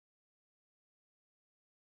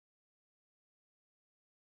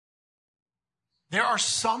There are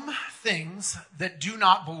some things that do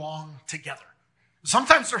not belong together.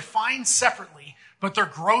 Sometimes they're fine separately, but they're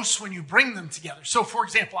gross when you bring them together. So, for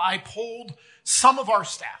example, I polled some of our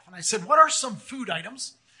staff, and I said, what are some food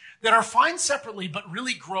items that are fine separately, but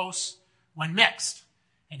really gross when mixed?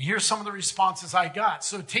 And here's some of the responses I got.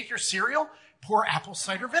 So take your cereal, pour apple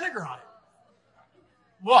cider vinegar on it.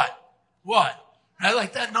 What? I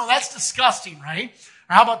like that? No, that's disgusting, right?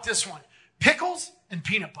 Or how about this one? Pickles and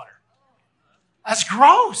peanut butter. That's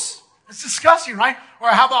gross. That's disgusting, right? Or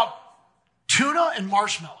how about tuna and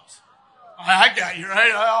marshmallows? I got you,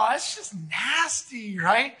 right? Oh, that's just nasty,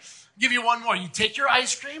 right? I'll give you one more. You take your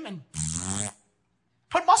ice cream and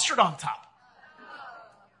put mustard on top.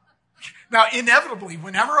 Now, inevitably,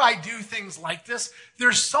 whenever I do things like this,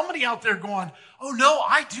 there's somebody out there going, oh, no,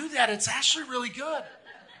 I do that. It's actually really good.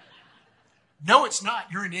 No, it's not.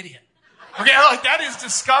 You're an idiot. Okay, like that is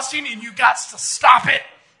disgusting, and you got to stop it.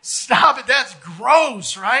 Stop it. That's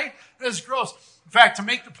gross, right? That's gross. In fact, to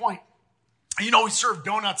make the point, we serve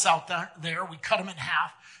donuts out there. We cut them in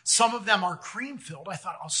half. Some of them are cream filled. I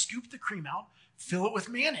thought, I'll scoop the cream out, fill it with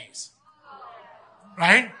mayonnaise.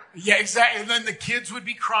 Right? Yeah, exactly. And then the kids would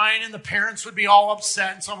be crying and the parents would be all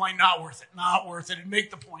upset. And so I'm like, not worth it. And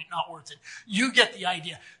make the point, not worth it. You get the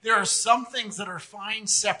idea. There are some things that are fine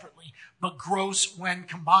separately, but gross when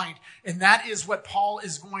combined. And that is what Paul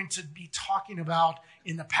is going to be talking about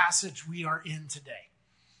in the passage we are in today.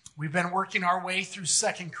 We've been working our way through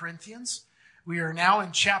 2 Corinthians. We are now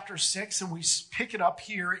in chapter 6, and we pick it up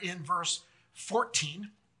here in verse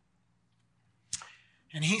 14.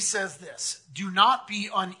 And he says this, do not be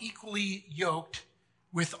unequally yoked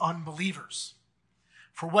with unbelievers.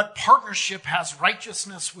 For what partnership has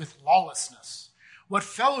righteousness with lawlessness? What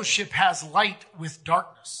fellowship has light with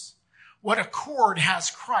darkness? What accord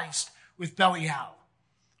has Christ with Belial?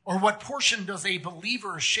 Or what portion does a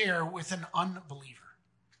believer share with an unbeliever?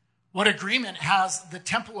 What agreement has the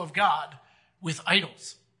temple of God with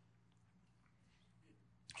idols?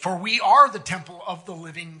 For we are the temple of the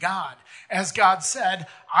living God. As God said,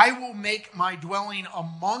 I will make my dwelling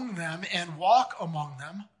among them and walk among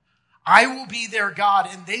them. I will be their God,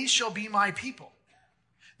 and they shall be my people.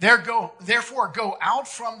 Therefore, go out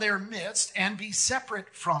from their midst and be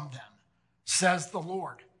separate from them, says the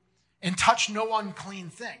Lord, and touch no unclean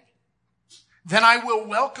thing. Then I will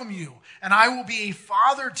welcome you, and I will be a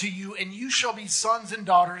father to you, and you shall be sons and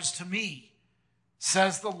daughters to me,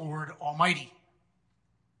 says the Lord Almighty.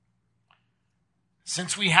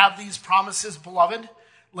 Since we have these promises, beloved,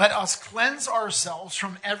 let us cleanse ourselves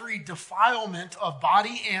from every defilement of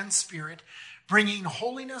body and spirit, bringing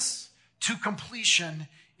holiness to completion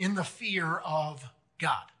in the fear of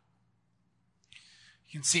God.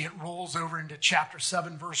 You can see it rolls over into chapter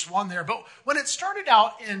 7, verse 1 there. But when it started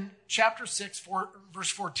out in chapter 6, verse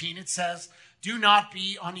 14, it says, do not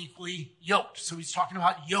be unequally yoked. So he's talking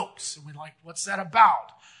about yokes. And we're like, what's that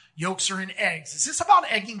about? Yokes are in eggs. Is this about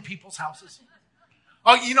egging people's houses?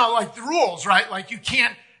 Oh, like the rules, right? Like you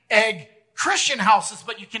can't egg Christian houses,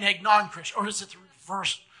 but you can egg non-Christian. Or is it the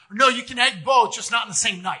reverse? No, you can egg both, just not in the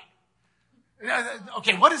same night.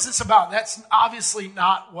 Okay, what is this about? That's obviously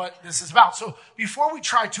not what this is about. So before we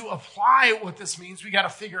try to apply what this means, we got to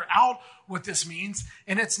figure out what this means.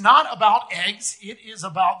 And it's not about eggs. It is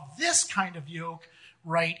about this kind of yoke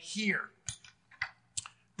right here.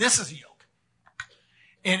 This is a yoke.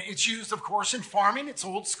 And it's used, of course, in farming. It's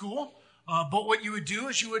old school. But what you would do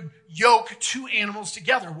is you would yoke two animals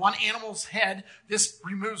together. One animal's head, this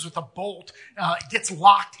removes with a bolt, gets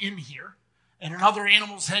locked in here. And another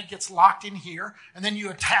animal's head gets locked in here. And then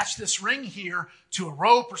you attach this ring here to a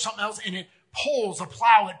rope or something else, and it pulls a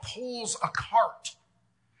plow. It pulls a cart.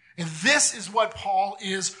 And this is what Paul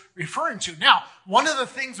is referring to. Now, one of the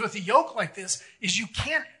things with a yoke like this is you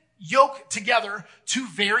can't yoke together two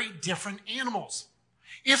very different animals.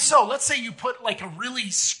 If so, let's say you put like a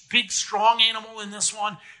really big, strong animal in this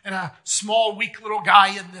one and a small, weak little guy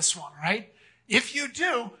in this one, right? If you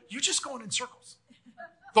do, you're just going in circles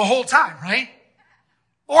the whole time, right?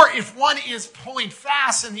 Or if one is pulling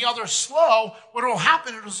fast and the other slow, what will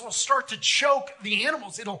happen is it'll start to choke the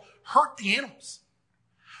animals. It'll hurt the animals.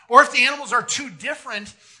 Or if the animals are too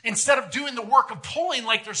different, instead of doing the work of pulling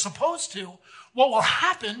like they're supposed to, what will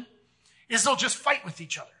happen is they'll just fight with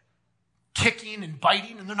each other, kicking and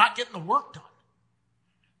biting, and they're not getting the work done.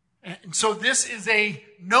 And so this is a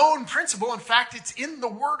known principle. In fact, it's in the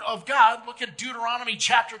Word of God. Look at Deuteronomy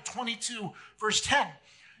chapter 22, verse 10.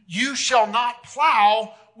 You shall not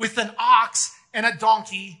plow with an ox and a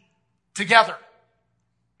donkey together.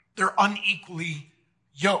 They're unequally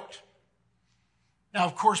yoked. Now,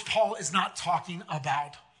 of course, Paul is not talking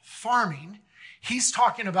about farming. He's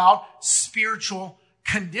talking about spiritual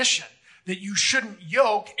condition, that you shouldn't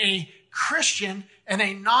yoke a Christian and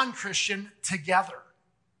a non-Christian together.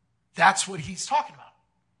 That's what he's talking about.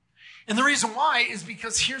 And the reason why is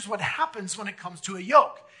because here's what happens when it comes to a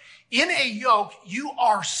yoke. In a yoke, you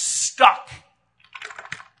are stuck.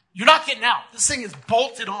 You're not getting out. This thing is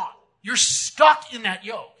bolted on. You're stuck in that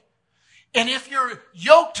yoke. And if you're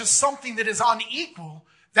yoked to something that is unequal,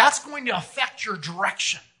 that's going to affect your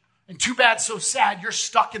direction. And too bad, so sad, you're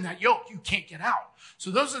stuck in that yoke. You can't get out. So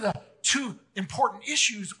those are the two important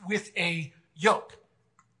issues with a yoke.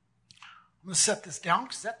 I'm going to set this down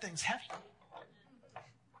because that thing's heavy.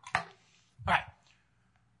 All right.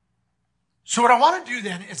 So what I want to do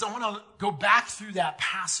then is I want to go back through that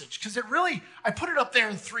passage because I put it up there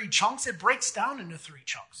in 3 chunks. It breaks down into 3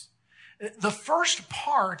 chunks. The first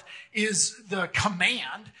part is the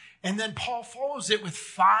command, and then Paul follows it with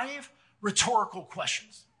 5 rhetorical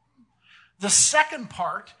questions. The second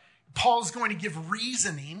part, Paul is going to give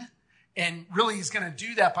reasoning, and really he's going to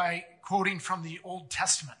do that by quoting from the Old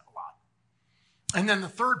Testament a lot. And then the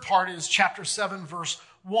third part is chapter 7, verse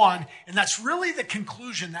 1, and that's really the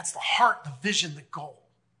conclusion. That's the heart, the vision, the goal.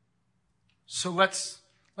 So let's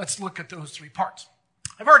look at those 3 parts.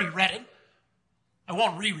 I've already read it. I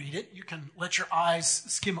won't reread it. You can let your eyes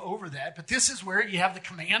skim over that. But this is where you have the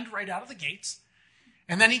command right out of the gates.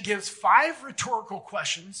 And then he gives 5 rhetorical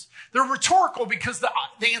questions. They're rhetorical because the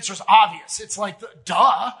answer is obvious. It's like,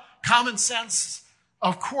 duh, common sense.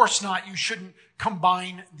 Of course not. You shouldn't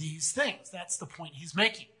combine these things. That's the point he's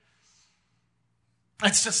making.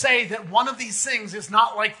 It's to say that one of these things is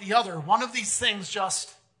not like the other. One of these things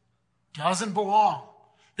just doesn't belong.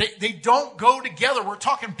 They don't go together. We're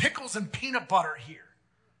talking pickles and peanut butter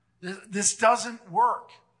here. This doesn't work.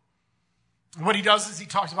 And what he does is he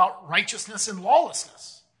talks about righteousness and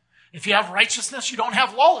lawlessness. If you have righteousness, you don't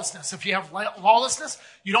have lawlessness. If you have lawlessness,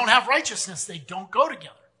 you don't have righteousness. They don't go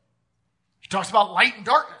together. He talks about light and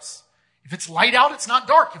darkness. If it's light out, it's not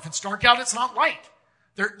dark. If it's dark out, it's not light.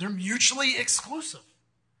 They're mutually exclusive.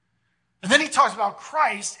 And then he talks about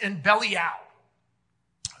Christ and Belial.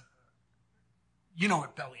 You know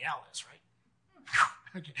what Belial is, right?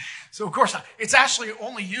 Okay. So of course not. It's actually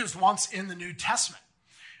only used once in the New Testament.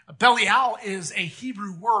 Belial is a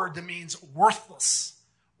Hebrew word that means worthless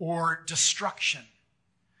or destruction.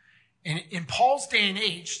 And in Paul's day and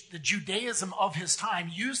age, the Judaism of his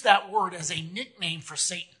time used that word as a nickname for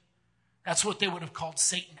Satan. That's what they would have called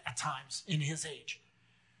Satan at times in his age.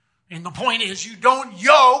 And the point is, you don't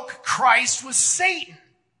yoke Christ with Satan.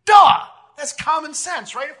 Duh! That's common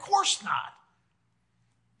sense, right? Of course not.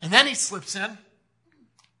 And then he slips in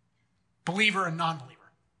believer and non-believer,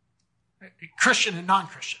 Christian and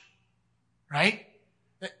non-Christian, right?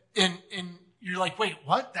 And you're like, wait,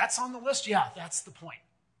 what? That's on the list? Yeah, that's the point.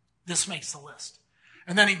 This makes the list.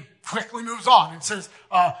 And then he quickly moves on and says,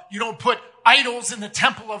 you don't put idols in the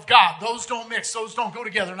temple of God. Those don't mix. Those don't go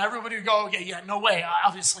together. And everybody would go, yeah, no way.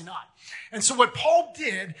 Obviously not. And so what Paul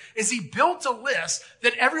did is he built a list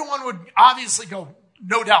that everyone would obviously go,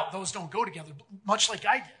 no doubt, those don't go together, much like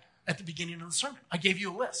I did at the beginning of the sermon. I gave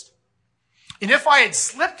you a list. And if I had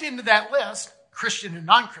slipped into that list, Christian and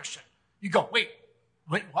non-Christian, you go, wait,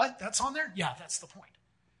 what? That's on there? Yeah, that's the point.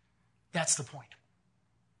 That's the point.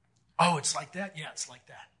 Oh, it's like that? Yeah, it's like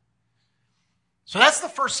that. So that's the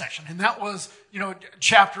first section. And that was,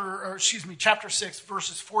 chapter 6,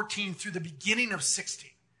 verses 14 through the beginning of 16.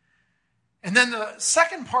 And then the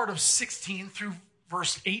second part of 16 through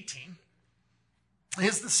verse 18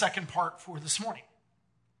 is the second part for this morning.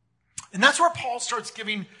 And that's where Paul starts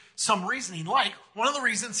giving some reasoning. Like, one of the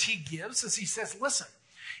reasons he gives is he says, listen,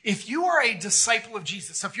 if you are a disciple of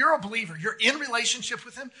Jesus, if you're a believer, you're in relationship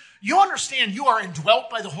with him, you understand you are indwelt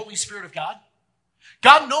by the Holy Spirit of God.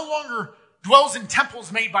 God no longer dwells in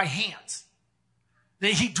temples made by hands.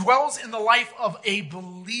 He dwells in the life of a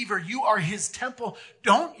believer. You are his temple.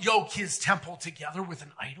 Don't yoke his temple together with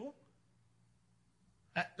an idol.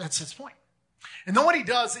 That's his point. And then what he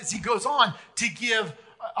does is he goes on to give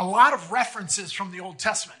a lot of references from the Old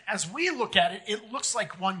Testament. As we look at it, it looks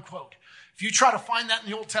like one quote. If you try to find that in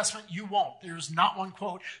the Old Testament, you won't. There's not one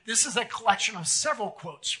quote. This is a collection of several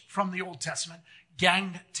quotes from the Old Testament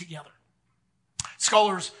ganged together.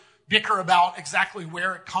 Scholars bicker about exactly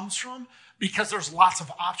where it comes from because there's lots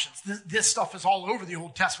of options. This stuff is all over the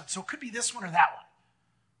Old Testament, so it could be this one or that one.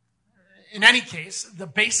 In any case, the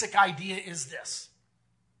basic idea is this.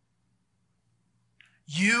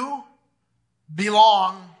 You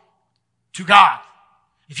belong to God.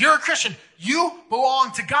 If you're a Christian, you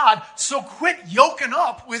belong to God, so quit yoking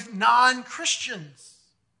up with non-Christians.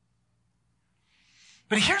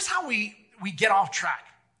 But here's how we get off track.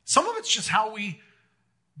 Some of it's just how we,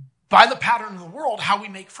 by the pattern of the world, how we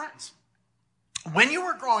make friends. When you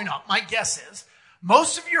were growing up, my guess is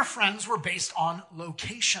most of your friends were based on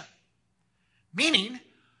location. Meaning,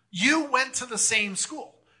 you went to the same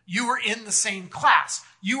school. You were in the same class.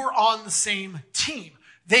 You were on the same team.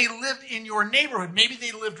 They lived in your neighborhood. Maybe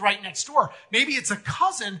they lived right next door. Maybe it's a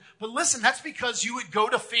cousin, but listen, that's because you would go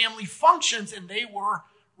to family functions and they were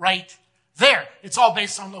right there. It's all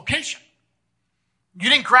based on location. You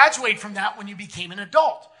didn't graduate from that when you became an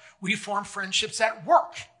adult. We formed friendships at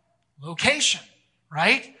work, location,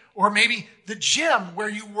 right? Or maybe the gym where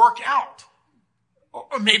you work out.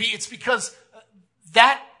 Or maybe it's because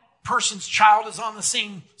that person's child is on the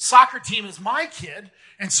same soccer team as my kid,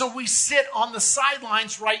 and so we sit on the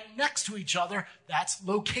sidelines right next to each other. That's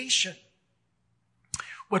location.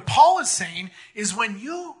 What Paul is saying is when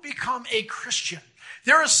you become a Christian,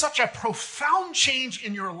 there is such a profound change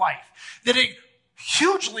in your life that it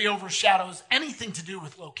hugely overshadows anything to do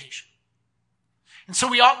with location. And so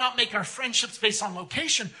we ought not make our friendships based on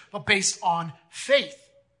location, but based on faith.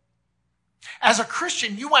 As a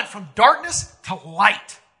Christian, you went from darkness to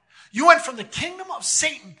light. You went from the kingdom of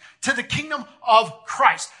Satan to the kingdom of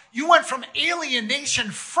Christ. You went from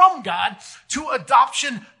alienation from God to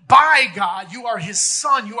adoption by God. You are his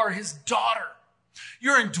son. You are his daughter.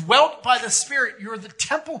 You're indwelt by the Spirit. You're the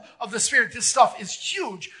temple of the Spirit. This stuff is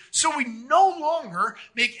huge. So we no longer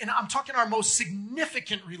make, and I'm talking our most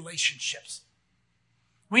significant relationships.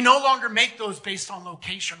 We no longer make those based on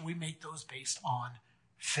location. We make those based on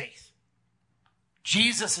faith.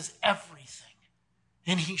 Jesus is everything,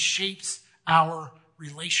 and he shapes our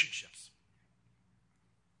relationships.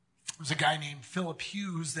 There was a guy named Philip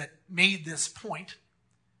Hughes that made this point.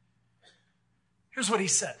 Here's what he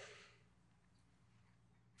said.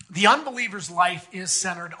 The unbeliever's life is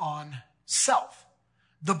centered on self.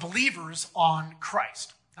 The believer's on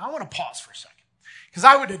Christ. Now I want to pause for a second, because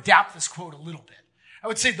I would adapt this quote a little bit. I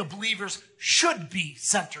would say the believers should be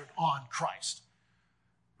centered on Christ,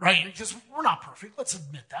 right? Because we're not perfect. Let's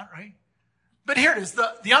admit that, right? But here it is.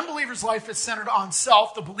 The unbeliever's life is centered on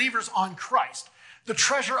self. The believer's on Christ. The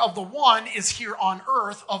treasure of the one is here on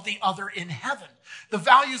earth, of the other in heaven. The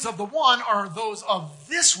values of the one are those of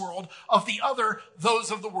this world, of the other,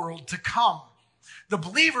 those of the world to come. The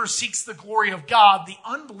believer seeks the glory of God. The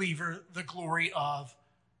unbeliever, the glory of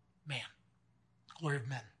man. The glory of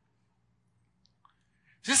men.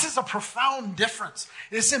 This is a profound difference.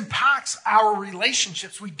 This impacts our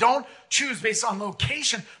relationships. We don't choose based on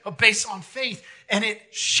location, but based on faith, and it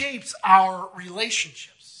shapes our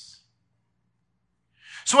relationships.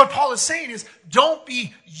 So what Paul is saying is, don't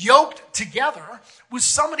be yoked together with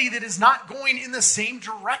somebody that is not going in the same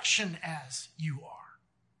direction as you are.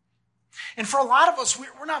 And for a lot of us,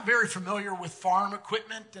 we're not very familiar with farm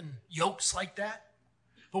equipment and yokes like that.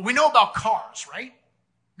 But we know about cars, right?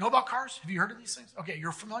 Know about cars? Have you heard of these things? Okay,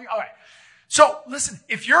 you're familiar? All right. So listen,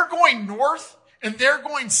 if you're going north and they're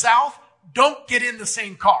going south, don't get in the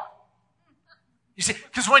same car. You see,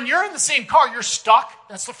 because when you're in the same car, you're stuck.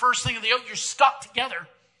 That's the first thing of the yoke. You're stuck together.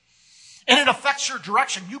 And it affects your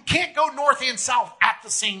direction. You can't go north and south at the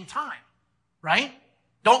same time, right?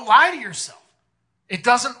 Don't lie to yourself. It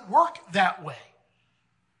doesn't work that way.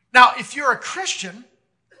 Now, if you're a Christian,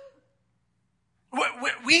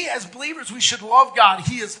 we as believers, we should love God.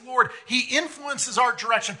 He is Lord. He influences our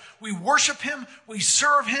direction. We worship him. We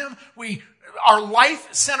serve him. Our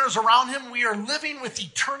life centers around him. We are living with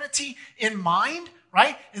eternity in mind,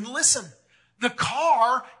 right? And listen, the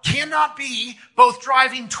car cannot be both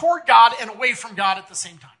driving toward God and away from God at the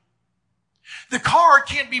same time. The car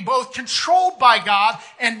can't be both controlled by God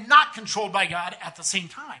and not controlled by God at the same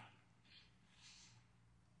time.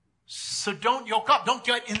 So don't yoke up. Don't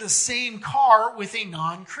get in the same car with a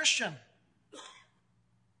non-Christian.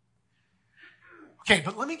 Okay,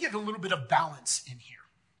 but let me give a little bit of balance in here,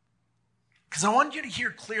 because I want you to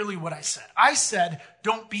hear clearly what I said. I said,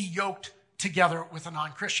 don't be yoked together with a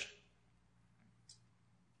non-Christian.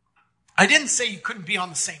 I didn't say you couldn't be on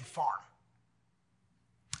the same farm.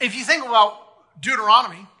 If you think about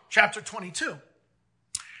Deuteronomy chapter 22, it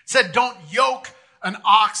said don't yoke an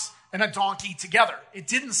ox and a donkey together. It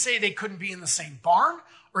didn't say they couldn't be in the same barn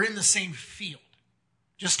or in the same field.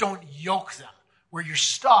 Just don't yoke them where you're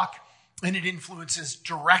stuck and it influences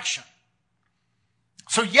direction.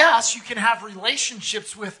 So yes, you can have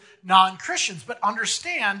relationships with non-Christians, but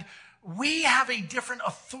understand we have a different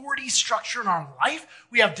authority structure in our life.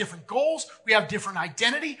 We have different goals. We have different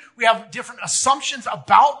identity. We have different assumptions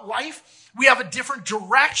about life. We have a different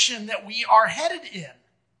direction that we are headed in.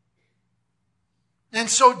 And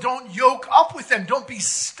so don't yoke up with them. Don't be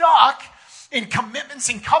stuck in commitments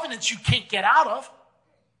and covenants you can't get out of.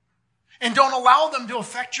 and don't allow them to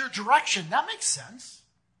affect your direction. That makes sense.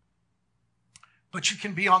 But you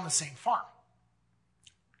can be on the same farm.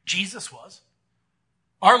 Jesus was.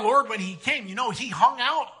 Our Lord, when he came, he hung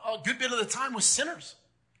out a good bit of the time with sinners,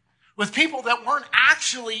 with people that weren't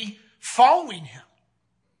actually following him,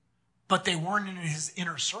 but they weren't in his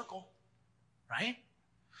inner circle, right?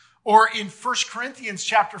 Or in 1 Corinthians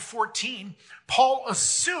chapter 14, Paul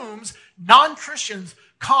assumes non-Christians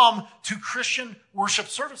come to Christian worship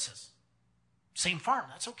services. Same farm,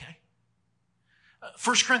 that's okay.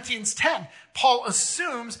 1 Corinthians 10, Paul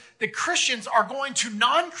assumes that Christians are going to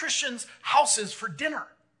non-Christians' houses for dinner.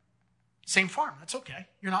 Same farm, that's okay.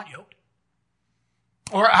 You're not yoked.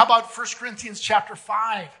 Or how about 1 Corinthians chapter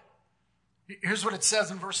 5? Here's what it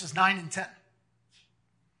says in verses 9 and 10.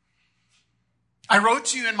 I wrote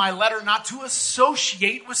to you in my letter not to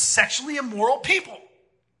associate with sexually immoral people.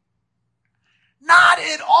 Not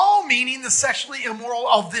at all meaning the sexually immoral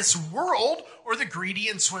of this world or the greedy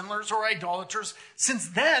and swindlers or idolaters, since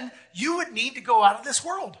then you would need to go out of this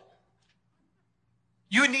world.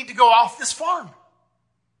 You would need to go off this farm.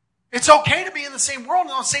 It's okay to be in the same world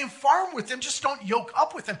and on the same farm with them, just don't yoke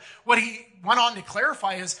up with them. What he went on to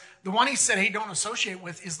clarify is the one he said, hey, don't associate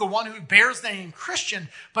with is the one who bears the name Christian,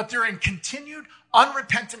 but they're in continued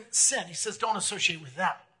unrepentant sin. He says, don't associate with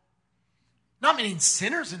them. Not meaning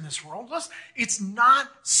sinners in this world. It's not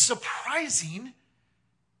surprising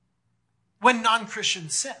when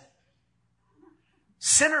non-Christians sin.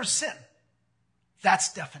 Sinners sin.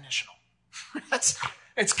 That's definitional.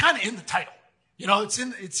 It's kind of in the title.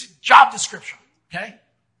 It's job description. Okay?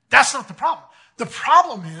 That's not the problem. The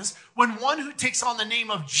problem is when one who takes on the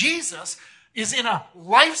name of Jesus is in a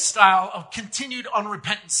lifestyle of continued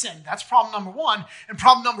unrepentant sin. That's problem number one. And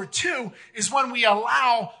problem number two is when we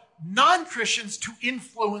allow non-Christians to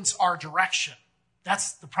influence our direction.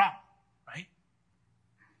 That's the problem, right?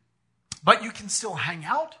 But you can still hang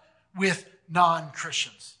out with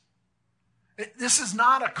non-Christians. This is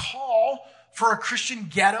not a call for a Christian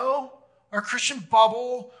ghetto or a Christian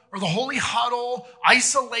bubble or the holy huddle,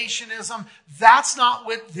 isolationism. That's not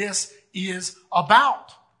what this is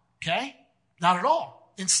about, okay? Not at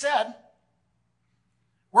all. Instead,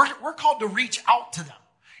 we're called to reach out to them.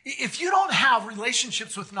 If you don't have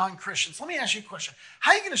relationships with non-Christians, let me ask you a question.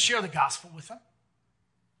 How are you going to share the gospel with them?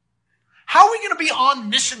 How are we going to be on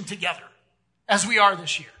mission together as we are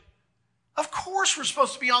this year? Of course we're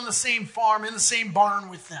supposed to be on the same farm, in the same barn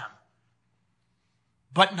with them,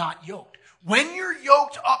 but not yoked. When you're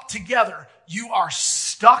yoked up together, you are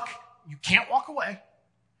stuck. You can't walk away,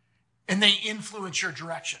 and they influence your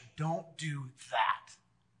direction. Don't do that.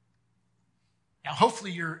 Now,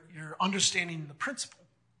 hopefully you're understanding the principle.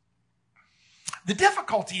 The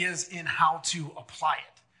difficulty is in how to apply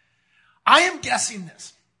it. I am guessing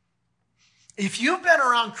this. If you've been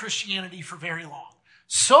around Christianity for very long,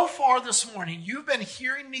 so far this morning, you've been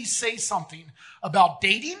hearing me say something about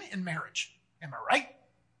dating and marriage. Am I right?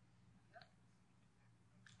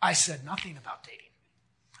 I said nothing about dating.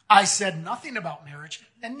 I said nothing about marriage,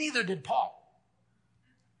 and neither did Paul.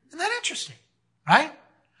 Isn't that interesting? Right?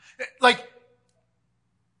 Like,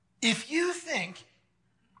 if you think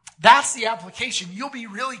that's the application, you'll be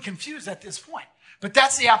really confused at this point. But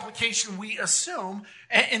that's the application we assume,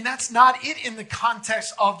 and that's not it in the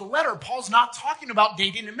context of the letter. Paul's not talking about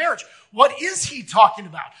dating and marriage. What is he talking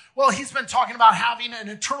about? Well, he's been talking about having an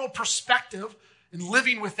eternal perspective and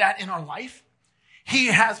living with that in our life. He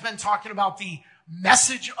has been talking about the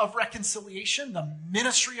message of reconciliation, the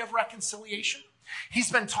ministry of reconciliation.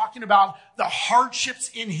 He's been talking about the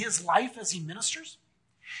hardships in his life as he ministers.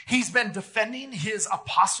 He's been defending his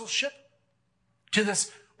apostleship to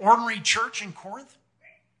this ornery church in Corinth.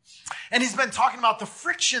 And he's been talking about the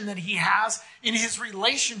friction that he has in his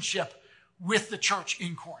relationship with the church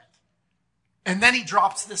in Corinth. And then he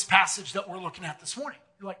drops this passage that we're looking at this morning.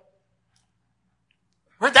 You're like,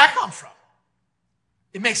 where'd that come from?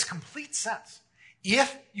 It makes complete sense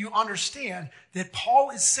if you understand that Paul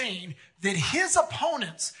is saying that his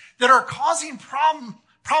opponents that are causing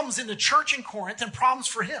problems in the church in Corinth and problems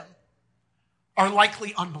for him are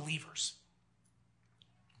likely unbelievers.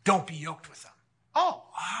 Don't be yoked with them.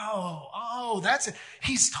 That's it.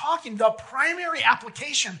 He's talking, the primary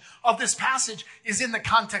application of this passage is in the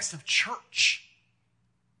context of church.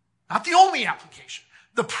 Not the only application,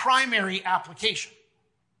 the primary application.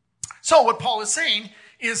 So what Paul is saying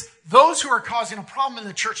is those who are causing a problem in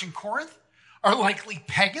the church in Corinth are likely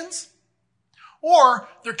pagans, or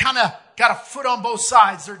they're kind of got a foot on both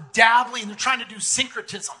sides. They're dabbling. They're trying to do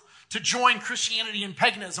syncretism to join Christianity and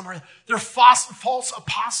paganism, or they're false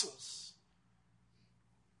apostles.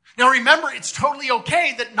 Now remember, it's totally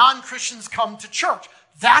okay that non-Christians come to church.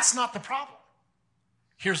 That's not the problem.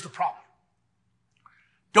 Here's the problem.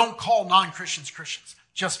 Don't call non-Christians Christians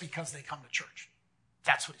just because they come to church.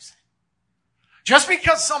 That's what he's saying. Just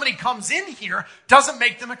because somebody comes in here doesn't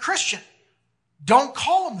make them a Christian. Don't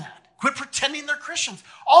call them that. Quit pretending they're Christians.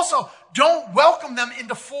 Also, don't welcome them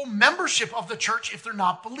into full membership of the church if they're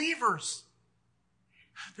not believers.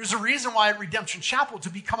 There's a reason why at Redemption Chapel, to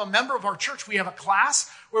become a member of our church, we have a class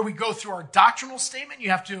where we go through our doctrinal statement. You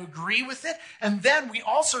have to agree with it. And then we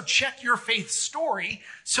also check your faith story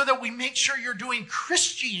so that we make sure you're doing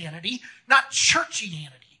Christianity, not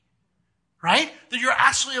churchianity, right? That you're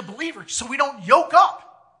actually a believer. So we don't yoke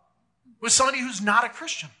up with somebody who's not a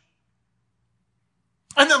Christian.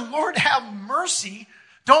 And then, Lord have mercy,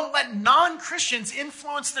 don't let non-Christians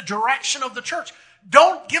influence the direction of the church.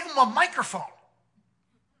 Don't give them a microphone.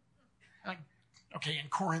 Okay, in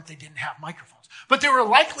Corinth, they didn't have microphones. But they were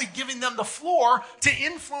likely giving them the floor to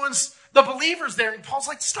influence the believers there. And Paul's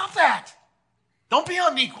like, stop that. Don't be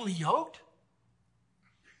unequally yoked.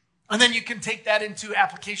 And then you can take that into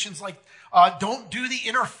applications like don't do the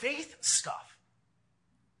interfaith stuff.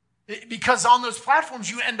 Because on those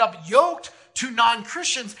platforms, you end up yoked to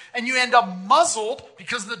non-Christians and you end up muzzled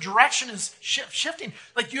because the direction is shifting.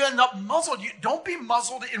 Like you end up muzzled. Don't be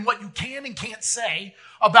muzzled in what you can and can't say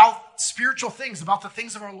about spiritual things, about the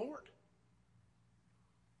things of our Lord.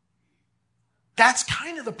 That's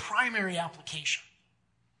kind of the primary application.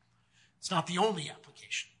 It's not the only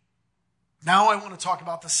application. Now I want to talk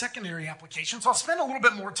about the secondary applications. I'll spend a little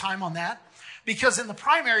bit more time on that because in the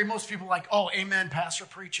primary, most people are like, oh, amen, pastor,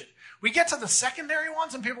 preach it. We get to the secondary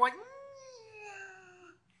ones and people are like,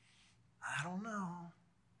 I don't know.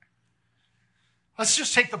 Let's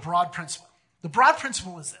just take the broad principle. The broad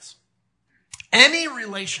principle is this. Any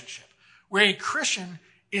relationship where a Christian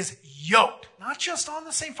is yoked, not just on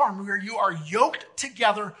the same farm, where you are yoked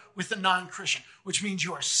together with a non-Christian, which means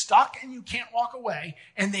you are stuck and you can't walk away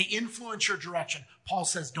and they influence your direction. Paul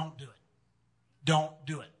says, don't do it. Don't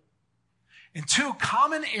do it. And two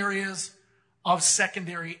common areas of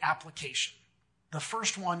secondary application. The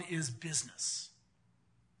first one is business.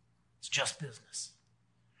 It's just business.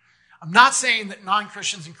 I'm not saying that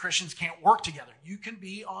non-Christians and Christians can't work together. You can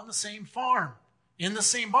be on the same farm, in the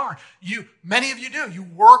same barn. Many of you do. You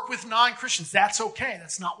work with non-Christians. That's okay.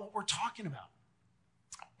 That's not what we're talking about.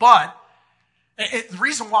 But the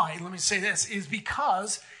reason why, let me say this, is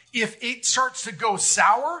because if it starts to go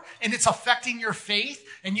sour and it's affecting your faith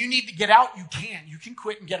and you need to get out, you can. You can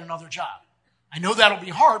quit and get another job. I know that'll be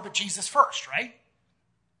hard, but Jesus first, right?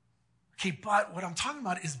 Okay, but what I'm talking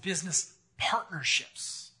about is business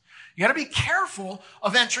partnerships. You got to be careful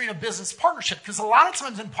of entering a business partnership because a lot of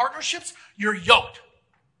times in partnerships, you're yoked.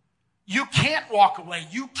 You can't walk away.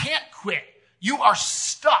 You can't quit. You are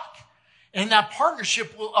stuck. And that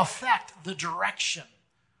partnership will affect the direction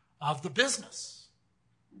of the business.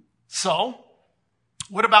 So,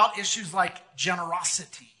 what about issues like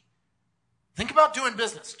generosity? Think about doing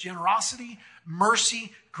business. Generosity,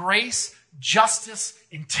 mercy, grace, justice,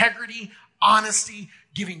 integrity, honesty,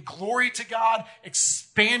 giving glory to God,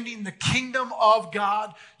 expanding the kingdom of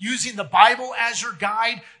God, using the Bible as your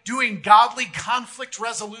guide, doing godly conflict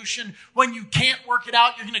resolution. When you can't work it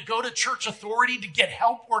out, you're going to go to church authority to get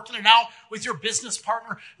help working it out with your business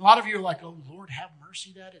partner. A lot of you are like, oh, Lord, have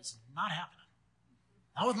mercy. That is not happening.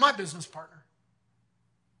 Not with my business partner.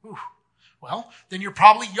 Ooh. Well, then you're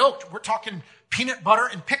probably yoked. We're talking peanut butter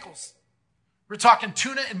and pickles. We're talking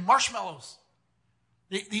tuna and marshmallows.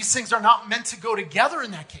 These things are not meant to go together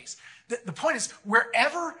in that case. The point is,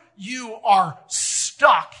 wherever you are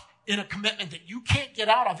stuck in a commitment that you can't get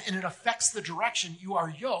out of and it affects the direction, you are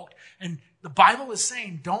yoked. And the Bible is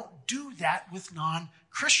saying, don't do that with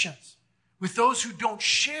non-Christians, with those who don't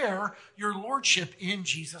share your lordship in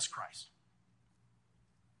Jesus Christ.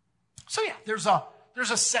 So yeah, there's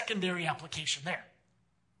a secondary application there.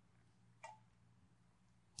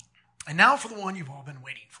 And now for the one you've all been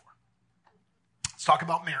waiting for. Let's talk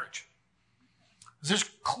about marriage. There's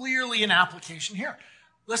clearly an application here.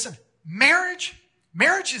 Listen, marriage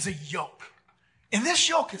is a yoke. And this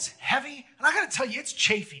yoke is heavy, and I got to tell you, it's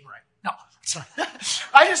chafing right. No, it's not.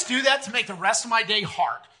 I just do that to make the rest of my day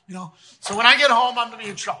hard, So when I get home, I'm going to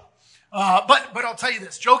be in trouble. But I'll tell you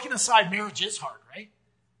this, joking aside, marriage is hard, right?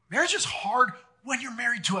 Marriage is hard when you're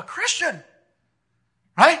married to a Christian,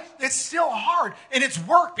 right? It's still hard, and it's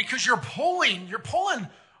work because you're pulling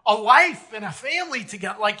a life and a family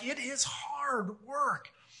together. Like, it is hard work.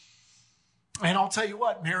 And I'll tell you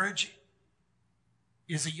what, marriage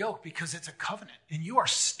is a yoke because it's a covenant, and you are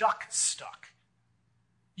stuck.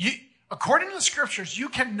 According to the scriptures, you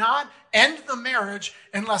cannot end the marriage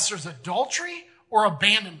unless there's adultery or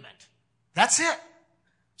abandonment. That's it.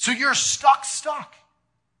 So you're stuck.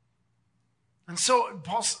 And so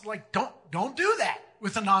Paul's like, don't do that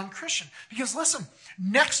with a non-Christian. Because listen,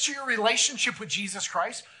 next to your relationship with Jesus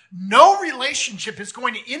Christ, no relationship is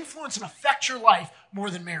going to influence and affect your life more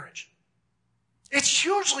than marriage. It's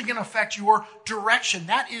hugely going to affect your direction.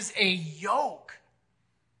 That is a yoke.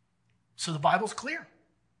 So the Bible's clear.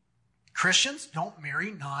 Christians don't marry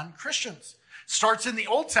non-Christians. Starts in the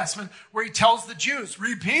Old Testament where he tells the Jews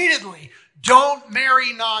repeatedly, don't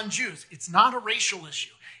marry non-Jews. It's not a racial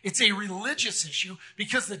issue. It's a religious issue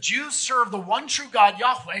because the Jews serve the one true God,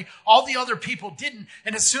 Yahweh. All the other people didn't.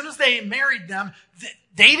 And as soon as they married them,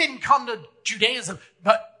 they didn't come to Judaism,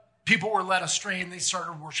 but people were led astray and they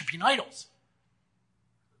started worshiping idols.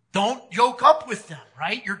 Don't yoke up with them,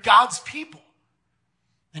 right? You're God's people.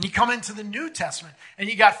 Then you come into the New Testament and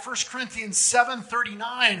you got 1 Corinthians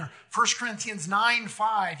 7:39 or 1 Corinthians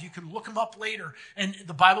 9:5. You can look them up later. And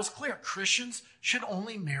the Bible's clear. Christians should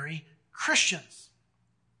only marry Christians.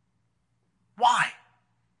 Why?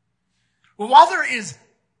 Well, while there is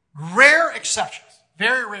rare exceptions,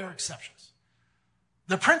 very rare exceptions,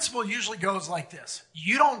 the principle usually goes like this.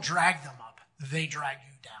 You don't drag them up. They drag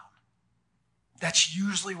you down. That's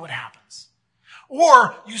usually what happens.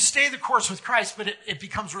 Or you stay the course with Christ, but it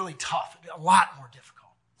becomes really tough, a lot more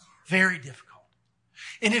difficult, very difficult.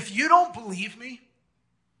 And if you don't believe me,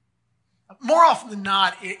 more often than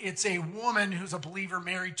not, it's a woman who's a believer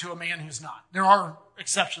married to a man who's not. There are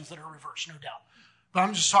exceptions that are reversed, no doubt. But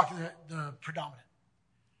I'm just talking the predominant.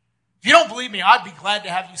 If you don't believe me, I'd be glad to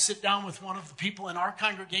have you sit down with one of the people in our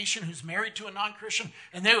congregation who's married to a non-Christian,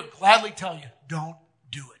 and they would gladly tell you, don't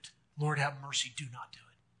do it. Lord have mercy, do not do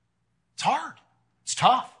it. It's hard. It's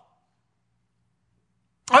tough.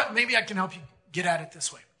 But maybe I can help you get at it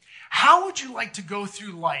this way. How would you like to go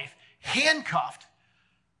through life handcuffed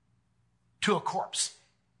to a corpse?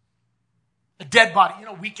 A dead body. You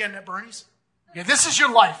know, Weekend at Bernie's? Yeah, this is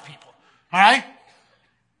your life, people. All right?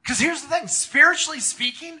 Because here's the thing. Spiritually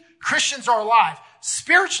speaking, Christians are alive.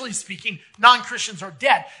 Spiritually speaking, non-Christians are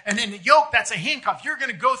dead. And in the yoke, that's a handcuff. You're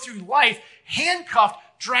going to go through life handcuffed,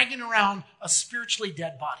 dragging around a spiritually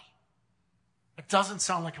dead body. It doesn't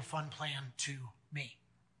sound like a fun plan to me.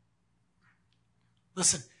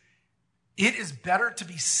 Listen, it is better to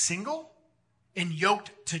be single and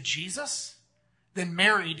yoked to Jesus than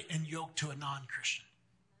married and yoked to a non-Christian.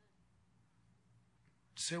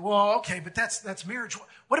 You say, well, okay, but that's marriage.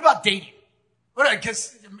 What about dating?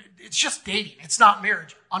 Because it's just dating. It's not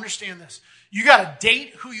marriage. Understand this. You got to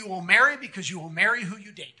date who you will marry because you will marry who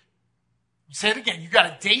you date. Say it again. You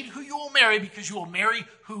got to date who you will marry because you will marry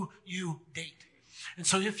who you date. And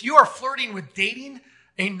so if you are flirting with dating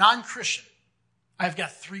a non-Christian, I've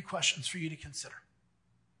got 3 questions for you to consider.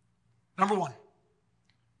 Number 1,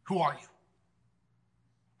 who are you?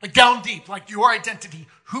 Like down deep, like your identity.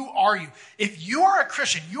 Who are you? If you are a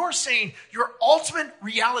Christian, you are saying your ultimate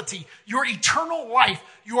reality, your eternal life,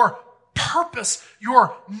 your purpose,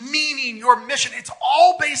 your meaning, your mission, it's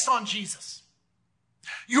all based on Jesus.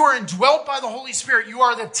 You are indwelt by the Holy Spirit. You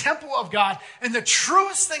are the temple of God. And the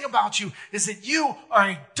truest thing about you is that you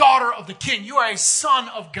are a daughter of the King. You are a son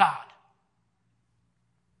of God.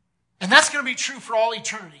 And that's going to be true for all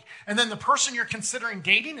eternity. And then the person you're considering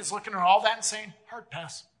dating is looking at all that and saying, hard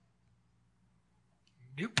pass.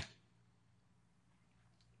 Nope.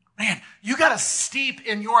 Man, you got to steep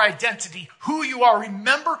in your identity, who you are.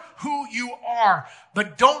 Remember who you are.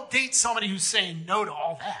 But don't date somebody who's saying no to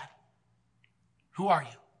all that. Who are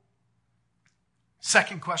you?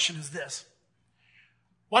 Second question is this.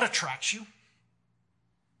 What attracts you?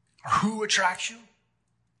 Or who attracts you?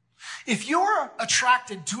 If you're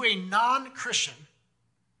attracted to a non-Christian,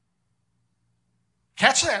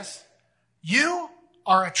 catch this, you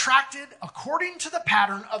are attracted according to the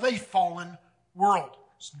pattern of a fallen world.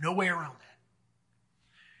 There's no way around that.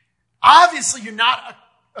 Obviously, you're not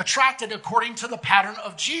attracted according to the pattern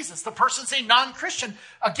of Jesus. The person's a non-Christian.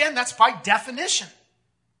 Again, that's by definition.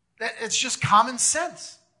 It's just common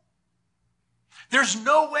sense. There's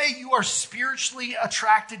no way you are spiritually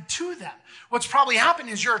attracted to them. What's probably happened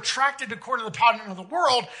is you're attracted according to the pattern of the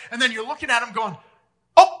world, and then you're looking at them going,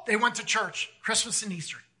 oh, they went to church, Christmas and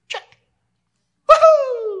Easter. Check.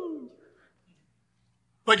 Woohoo!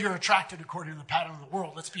 But you're attracted according to the pattern of the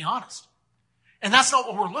world, let's be honest. And that's not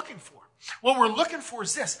what we're looking for. What we're looking for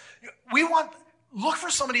is this. Look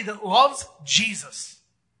for somebody that loves Jesus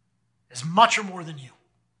as much or more than you.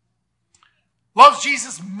 Loves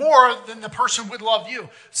Jesus more than the person would love you.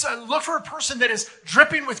 So look for a person that is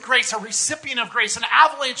dripping with grace, a recipient of grace, an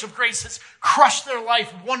avalanche of grace has crushed their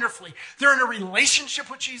life wonderfully. They're in a relationship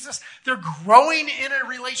with Jesus. They're growing in a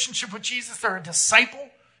relationship with Jesus. They're a disciple,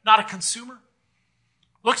 not a consumer.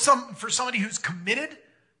 Look for somebody who's committed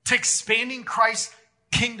to expanding Christ's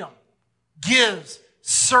kingdom, gives,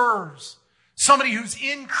 serves. Somebody who's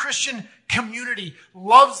in Christian community,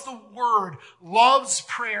 loves the word, loves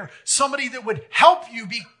prayer. Somebody that would help you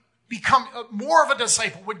become more of a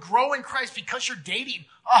disciple, would grow in Christ because you're dating.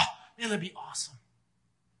 Oh, man, that'd be awesome.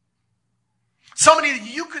 Somebody that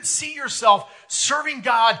you could see yourself serving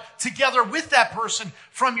God together with that person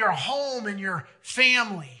from your home and your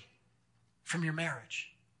family, from your marriage.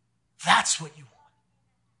 That's what you want.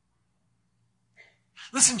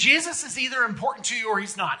 Listen, Jesus is either important to you or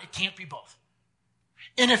he's not. It can't be both.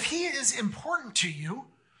 And if he is important to you,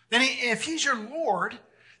 then if he's your Lord,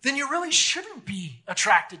 then you really shouldn't be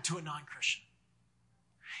attracted to a non-Christian.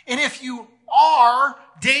 And if you are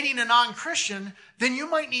dating a non-Christian, then you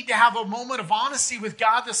might need to have a moment of honesty with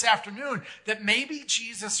God this afternoon that maybe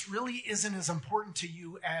Jesus really isn't as important to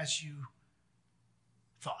you as you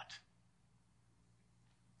thought.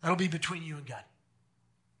 That'll be between you and God.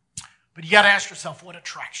 But you got to ask yourself, what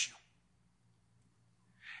attracts you?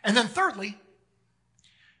 And then thirdly,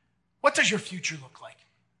 what does your future look like?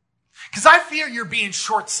 Because I fear you're being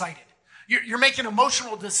short-sighted. You're making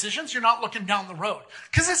emotional decisions. You're not looking down the road.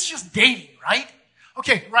 Because it's just dating, right?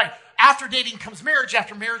 Okay, right. After dating comes marriage.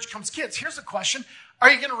 After marriage comes kids. Here's the question. Are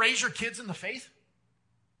you going to raise your kids in the faith?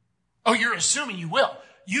 Oh, you're assuming you will.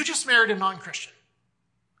 You just married a non-Christian.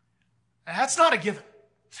 That's not a given.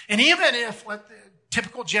 And even if,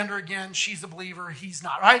 typical gender again, she's a believer, he's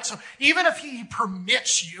not, right? So even if he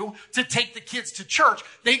permits you to take the kids to church,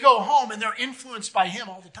 they go home and they're influenced by him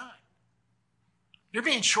all the time. You're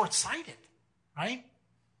being short-sighted, right?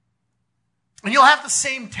 And you'll have the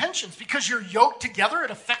same tensions because you're yoked together.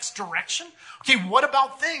 It affects direction. Okay, what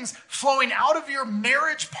about things flowing out of your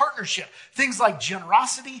marriage partnership? Things like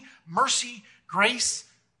generosity, mercy, grace,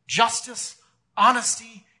 justice,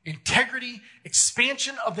 honesty, integrity,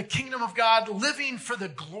 expansion of the kingdom of God, living for the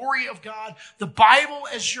glory of God, the Bible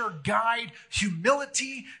as your guide,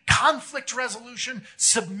 humility, conflict resolution,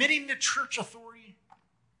 submitting to church authority.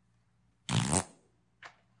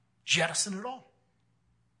 Jettison it all.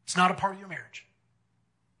 It's not a part of your marriage.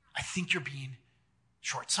 I think you're being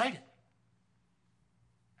short-sighted.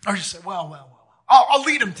 Or you say, well. I'll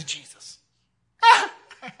lead him to Jesus.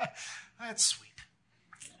 That's sweet.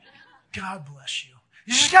 God bless you.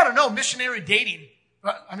 You just got to know missionary dating,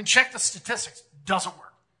 check the statistics, doesn't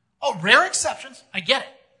work. Oh, rare exceptions, I get it.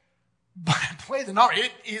 But play the number.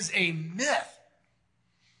 It is a myth.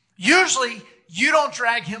 Usually, you don't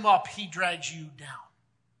drag him up, he drags you down.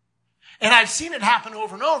 And I've seen it happen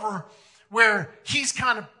over and over where he's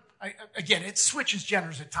kind of, again, it switches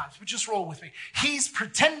genders at times, but just roll with me. He's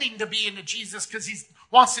pretending to be into Jesus because he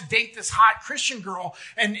wants to date this hot Christian girl,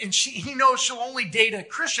 and he knows she'll only date a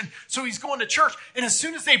Christian, so he's going to church. And as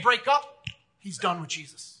soon as they break up, he's done with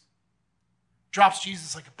Jesus. Drops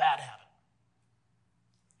Jesus like a bad habit.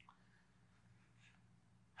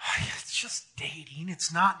 It's just dating.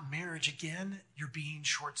 It's not marriage. Again, you're being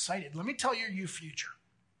short-sighted. Let me tell you your future.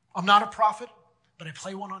 I'm not a prophet, but I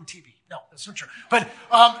play one on TV. No, that's not true. But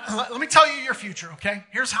let me tell you your future, okay?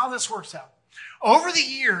 Here's how this works out. Over the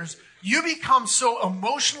years, you become so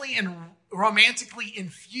emotionally and romantically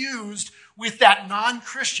infused with that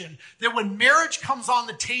non-Christian that when marriage comes on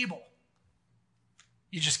the table,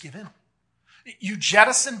 you just give in. You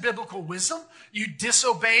jettison biblical wisdom. You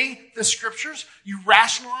disobey the scriptures. You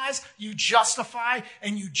rationalize, you justify,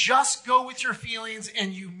 and you just go with your feelings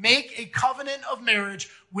and you make a covenant of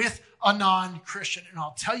marriage with a non-Christian. And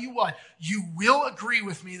I'll tell you what, you will agree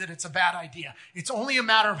with me that it's a bad idea. It's only a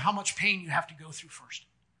matter of how much pain you have to go through first.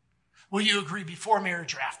 Will you agree before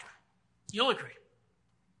marriage or after? You'll agree.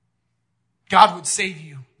 God would save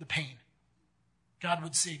you the pain. God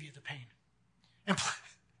would save you the pain. And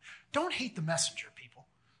don't hate the messenger, people.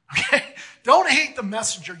 Okay? Don't hate the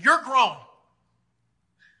messenger. You're grown.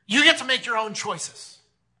 You get to make your own choices.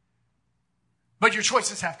 But your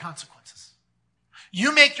choices have consequences.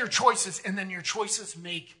 You make your choices, and then your choices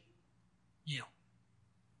make you.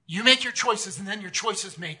 You make your choices, and then your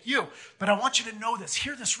choices make you. But I want you to know this.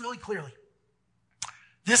 Hear this really clearly.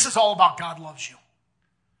 This is all about God loves you.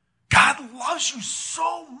 God loves you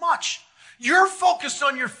so much. You're focused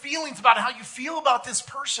on your feelings about how you feel about this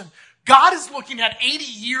person. God is looking at 80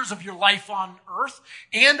 years of your life on earth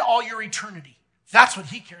and all your eternity. That's what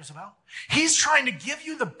he cares about. He's trying to give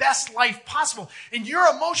you the best life possible. And your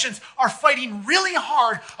emotions are fighting really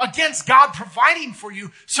hard against God providing for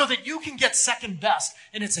you so that you can get second best.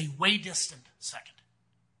 And it's a way distant second.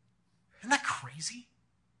 Isn't that crazy?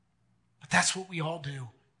 But that's what we all do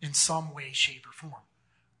in some way, shape, or form.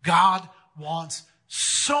 God wants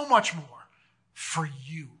so much more for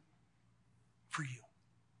you. For you.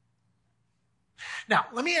 Now,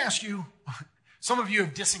 let me ask you, some of you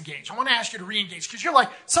have disengaged. I want to ask you to re-engage because you're like,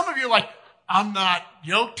 some of you are like, I'm not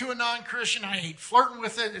yoked to a non-Christian. I hate flirting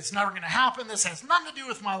with it. It's never going to happen. This has nothing to do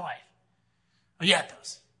with my life. Well, yeah, it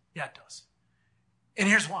does. Yeah, it does. And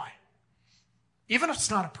here's why. Even if it's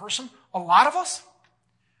not a person, a lot of us,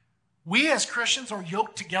 we as Christians are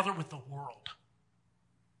yoked together with the world.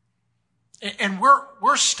 And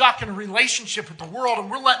we're stuck in a relationship with the world, and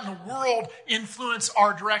we're letting the world influence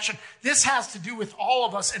our direction. This has to do with all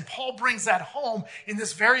of us, and Paul brings that home in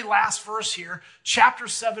this very last verse here, chapter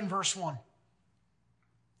 7, verse 1.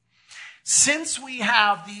 Since we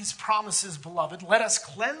have these promises, beloved, let us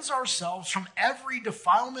cleanse ourselves from every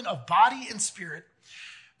defilement of body and spirit,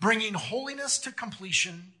 bringing holiness to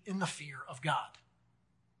completion in the fear of God.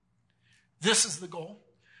 This is the goal.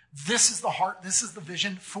 This is the heart. This is the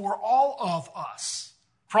vision for all of us.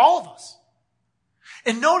 For all of us.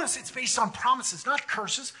 And notice it's based on promises, not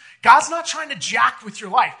curses. God's not trying to jack with your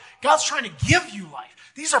life. God's trying to give you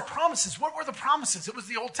life. These are promises. What were the promises? It was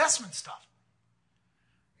the Old Testament stuff.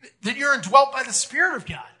 That you're indwelt by the Spirit of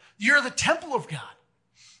God. You're the temple of God.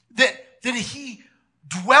 That He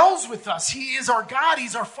dwells with us. He is our God.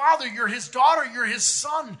 He's our Father. You're His daughter. You're His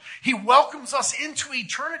son. He welcomes us into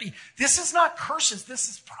eternity. This is not curses. This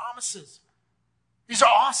is promises. These are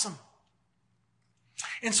awesome.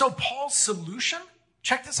 And so Paul's solution,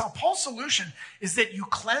 check this out. Paul's solution is that you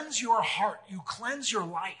cleanse your heart. You cleanse your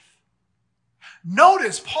life.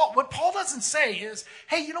 Notice, what Paul doesn't say is,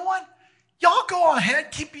 hey, you know what? Y'all go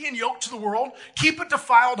ahead, keep being yoked to the world, keep a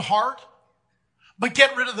defiled heart, but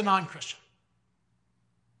get rid of the non-Christian.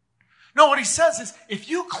 No, what he says is, if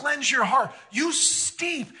you cleanse your heart, you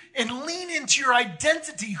steep and lean into your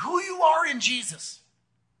identity, who you are in Jesus.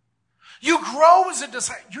 You grow as a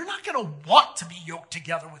disciple. You're not going to want to be yoked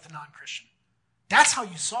together with a non-Christian. That's how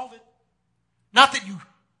you solve it. Not that you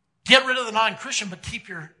get rid of the non-Christian, but keep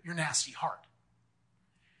your nasty heart.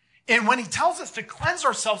 And when he tells us to cleanse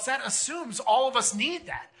ourselves, that assumes all of us need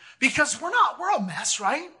that. Because we're a mess,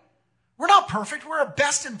 right? We're not perfect. We're at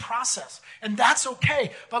best in process. And that's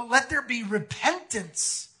okay. But let there be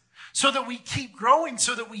repentance so that we keep growing,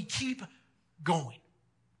 so that we keep going.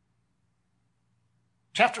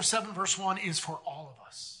 Chapter 7, verse 1 is for all of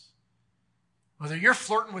us. Whether you're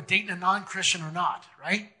flirting with dating a non-Christian or not,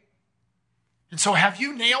 right? And so have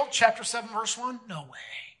you nailed chapter 7, verse 1? No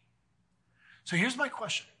way. So here's my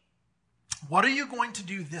question. What are you going to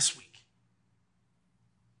do this week?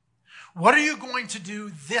 What are you going to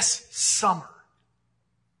do this summer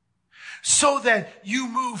so that you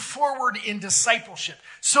move forward in discipleship,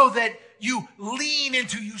 so that you lean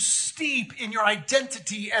into, you steep in your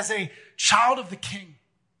identity as a child of the King,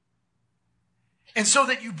 and so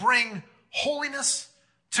that you bring holiness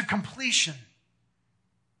to completion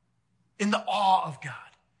in the awe of God,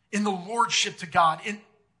 in the lordship to God,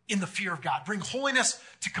 in the fear of God. Bring holiness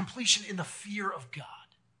to completion in the fear of God.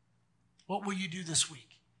 What will you do this week?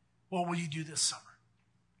 What will you do this summer?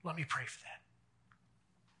 Let me pray for that.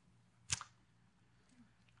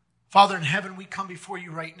 Father in heaven, we come before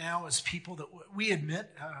you right now as people that we admit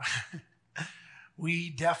we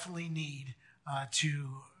definitely need to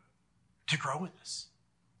grow in this,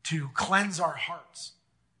 to cleanse our hearts.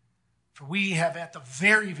 For we have at the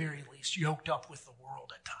very, very least yoked up with the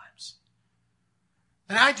world at times.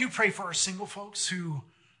 And I do pray for our single folks who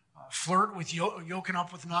flirt with yoking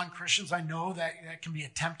up with non-Christians. I know that can be a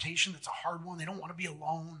temptation. That's a hard one. They don't want to be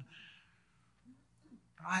alone.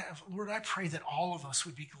 Lord, I pray that all of us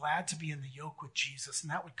would be glad to be in the yoke with Jesus,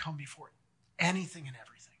 and that would come before anything and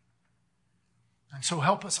everything. And so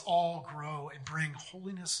help us all grow and bring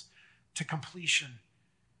holiness to completion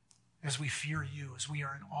as we fear you, as we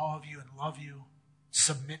are in awe of you and love you,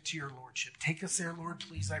 submit to your lordship. Take us there, Lord,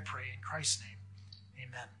 please, I pray. In Christ's name,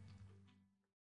 amen.